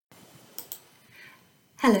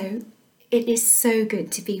Hello, it is so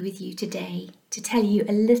good to be with you today to tell you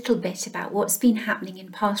a little bit about what's been happening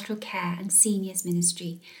in pastoral care and seniors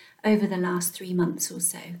ministry over the last 3 months or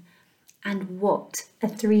so. And what a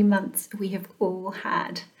 3 months we have all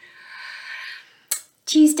had.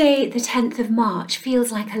 Tuesday, the 10th of March,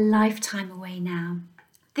 feels like a lifetime away now.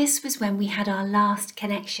 This was when we had our last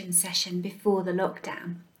connection session before the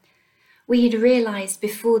lockdown. We had realised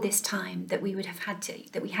before this time that we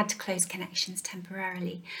had to close connections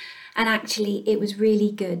temporarily. And actually, it was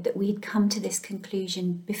really good that we had come to this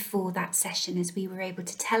conclusion before that session, as we were able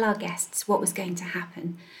to tell our guests what was going to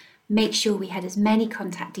happen, make sure we had as many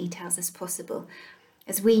contact details as possible,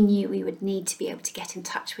 as we knew we would need to be able to get in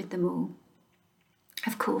touch with them all.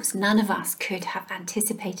 Of course, none of us could have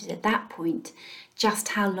anticipated at that point just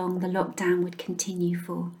how long the lockdown would continue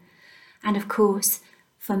for. And of course,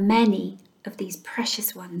 for many of these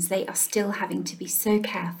precious ones, they are still having to be so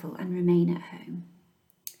careful and remain at home.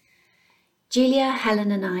 Julia,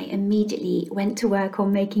 Helen and I immediately went to work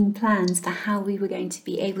on making plans for how we were going to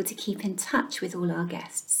be able to keep in touch with all our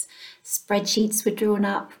guests. Spreadsheets were drawn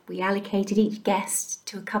up, we allocated each guest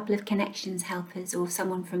to a couple of connections helpers or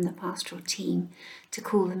someone from the pastoral team to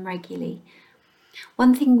call them regularly.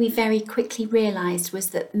 One thing we very quickly realised was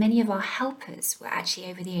that many of our helpers were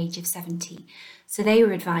actually over the age of 70, so they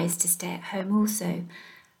were advised to stay at home also.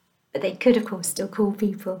 But they could, of course, still call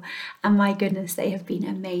people, and my goodness, they have been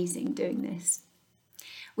amazing doing this.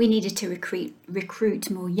 We needed to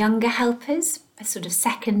recruit more younger helpers, a sort of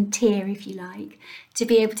second tier, if you like, to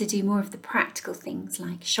be able to do more of the practical things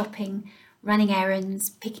like shopping, running errands,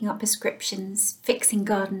 picking up prescriptions, fixing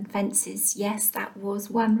garden fences. Yes, that was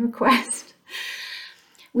one request.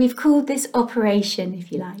 We've called this operation,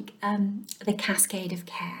 if you like, the Cascade of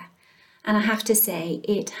Care. And I have to say,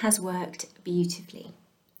 it has worked beautifully.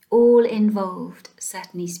 All involved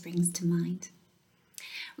certainly springs to mind.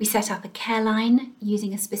 We set up a care line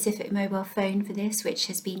using a specific mobile phone for this, which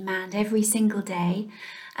has been manned every single day.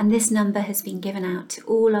 And this number has been given out to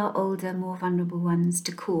all our older, more vulnerable ones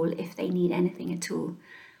to call if they need anything at all.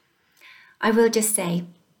 I will just say,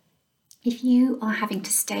 if you are having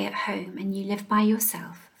to stay at home and you live by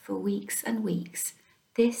yourself for weeks and weeks,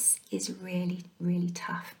 this is really, really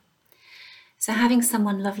tough. So having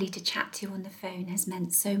someone lovely to chat to on the phone has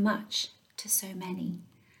meant so much to so many.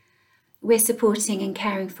 We're supporting and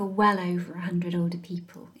caring for well over 100 older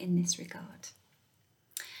people in this regard.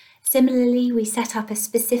 Similarly, we set up a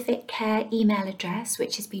specific care email address,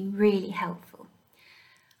 which has been really helpful.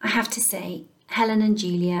 I have to say, Helen and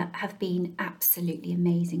Julia have been absolutely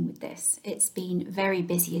amazing with this. It's been very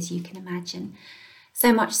busy, as you can imagine.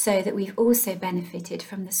 So much so that we've also benefited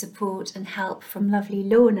from the support and help from lovely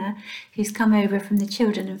Lorna, who's come over from the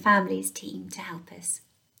Children and Families team to help us.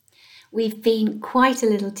 We've been quite a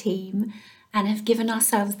little team and have given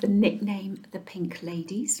ourselves the nickname the Pink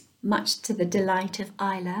Ladies, much to the delight of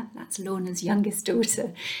Isla, that's Lorna's youngest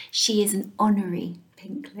daughter. She is an honorary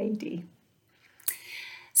Pink Lady.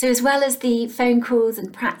 So as well as the phone calls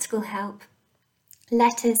and practical help,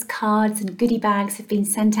 letters, cards and goodie bags have been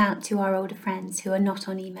sent out to our older friends who are not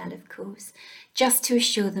on email, of course, just to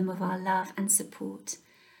assure them of our love and support.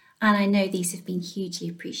 And I know these have been hugely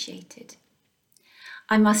appreciated.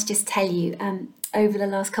 I must just tell you, over the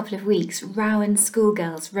last couple of weeks, Rowan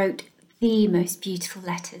schoolgirls wrote the most beautiful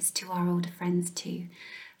letters to our older friends too.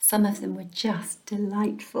 Some of them were just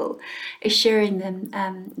delightful, assuring them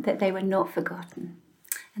that they were not forgotten.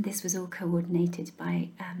 And this was all coordinated by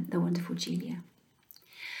the wonderful Julia.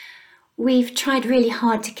 We've tried really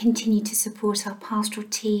hard to continue to support our pastoral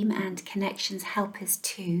team and connections helpers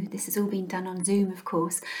too. This has all been done on Zoom, of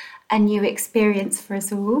course, a new experience for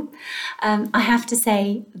us all. I have to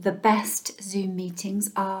say the best Zoom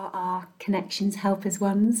meetings are our connections helpers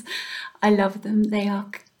ones. I love them. They are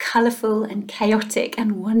colourful and chaotic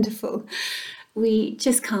and wonderful. We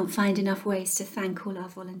just can't find enough ways to thank all our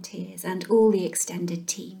volunteers and all the extended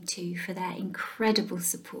team too for their incredible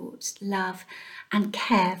support, love and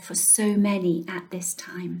care for so many at this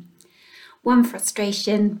time. One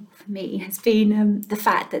frustration for me has been the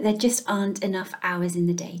fact that there just aren't enough hours in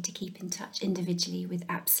the day to keep in touch individually with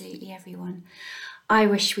absolutely everyone. I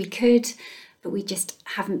wish we could, but we just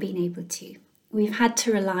haven't been able to. We've had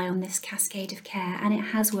to rely on this cascade of care and it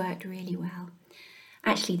has worked really well.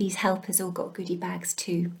 Actually, these helpers all got goodie bags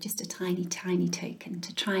too, just a tiny, tiny token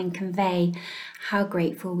to try and convey how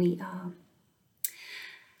grateful we are.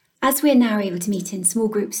 As we're now able to meet in small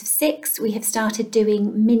groups of 6, we have started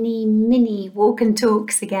doing mini walk and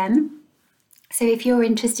talks again. So if you're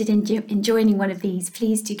interested in joining one of these,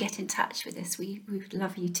 please do get in touch with us. We would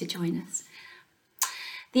love you to join us.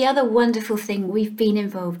 The other wonderful thing we've been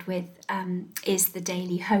involved with is the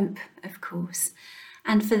Daily Hope, of course.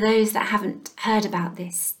 And for those that haven't heard about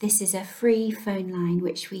this, this is a free phone line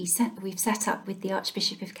which we've set up with the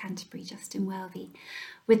Archbishop of Canterbury, Justin Welby,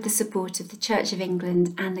 with the support of the Church of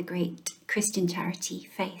England and the great Christian charity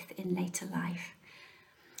Faith in Later Life.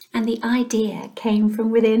 And the idea came from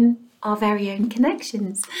within our very own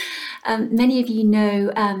connections. Many of you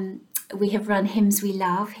know we have run Hymns We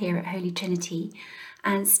Love here at Holy Trinity,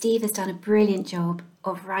 and Steve has done a brilliant job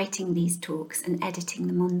of writing these talks and editing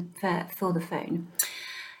them for the phone.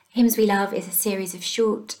 Hymns We Love is a series of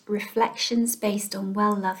short reflections based on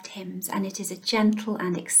well-loved hymns, and it is a gentle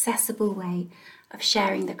and accessible way of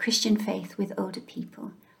sharing the Christian faith with older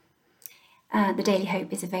people. The Daily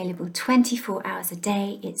Hope is available 24 hours a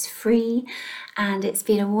day, it's free, and it's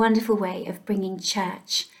been a wonderful way of bringing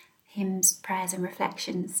church hymns, prayers and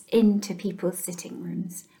reflections into people's sitting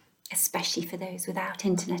rooms, especially for those without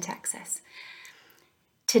internet access.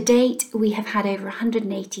 To date, we have had over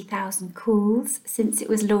 180,000 calls since it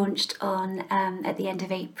was launched at the end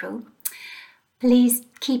of April. Please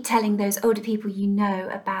keep telling those older people you know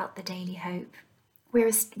about the Daily Hope.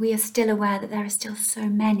 We are still aware that there are still so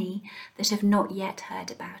many that have not yet heard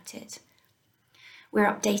about it. We're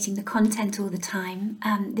updating the content all the time.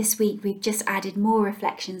 This week we've just added more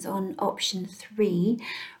reflections on option 3,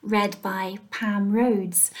 read by Pam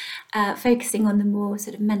Rhodes, focusing on the more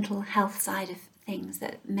sort of mental health side of things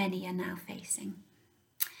that many are now facing.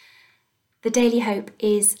 The Daily Hope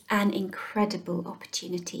is an incredible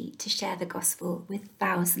opportunity to share the gospel with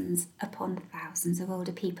thousands upon thousands of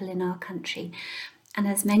older people in our country. And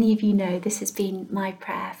as many of you know, this has been my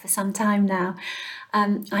prayer for some time now.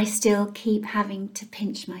 I still keep having to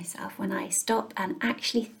pinch myself when I stop and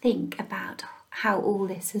actually think about how all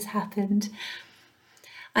this has happened.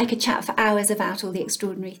 I could chat for hours about all the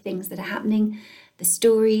extraordinary things that are happening, the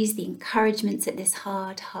stories, the encouragements at this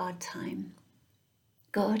hard time.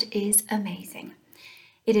 God is amazing.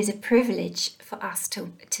 It is a privilege for us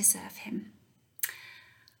to serve him.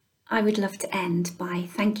 I would love to end by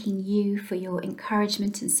thanking you for your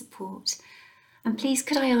encouragement and support. And please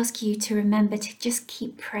could I ask you to remember to just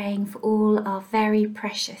keep praying for all our very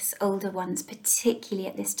precious older ones, particularly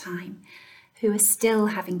at this time, who are still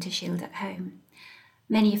having to shield at home,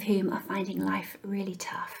 many of whom are finding life really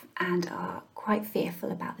tough and are quite fearful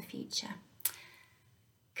about the future.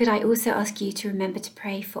 Could I also ask you to remember to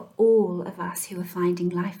pray for all of us who are finding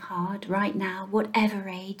life hard right now, whatever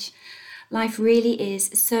age. Life really is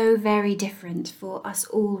so very different for us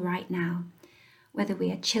all right now, whether we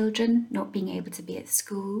are children not being able to be at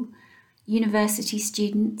school, university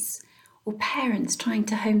students, or parents trying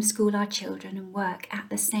to homeschool our children and work at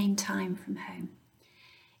the same time from home.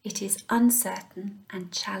 It is uncertain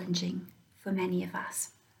and challenging for many of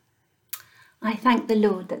us. I thank the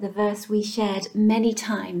Lord that the verse we shared many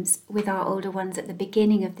times with our older ones at the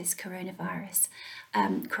beginning of this coronavirus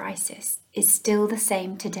crisis is still the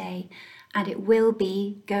same today, and it will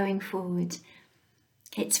be going forward.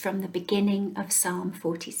 It's from the beginning of Psalm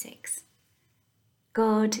 46.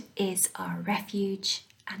 God is our refuge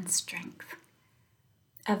and strength,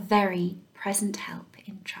 a very present help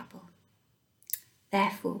in trouble.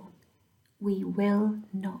 Therefore, we will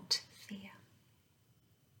not fear.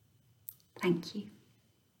 Thank you.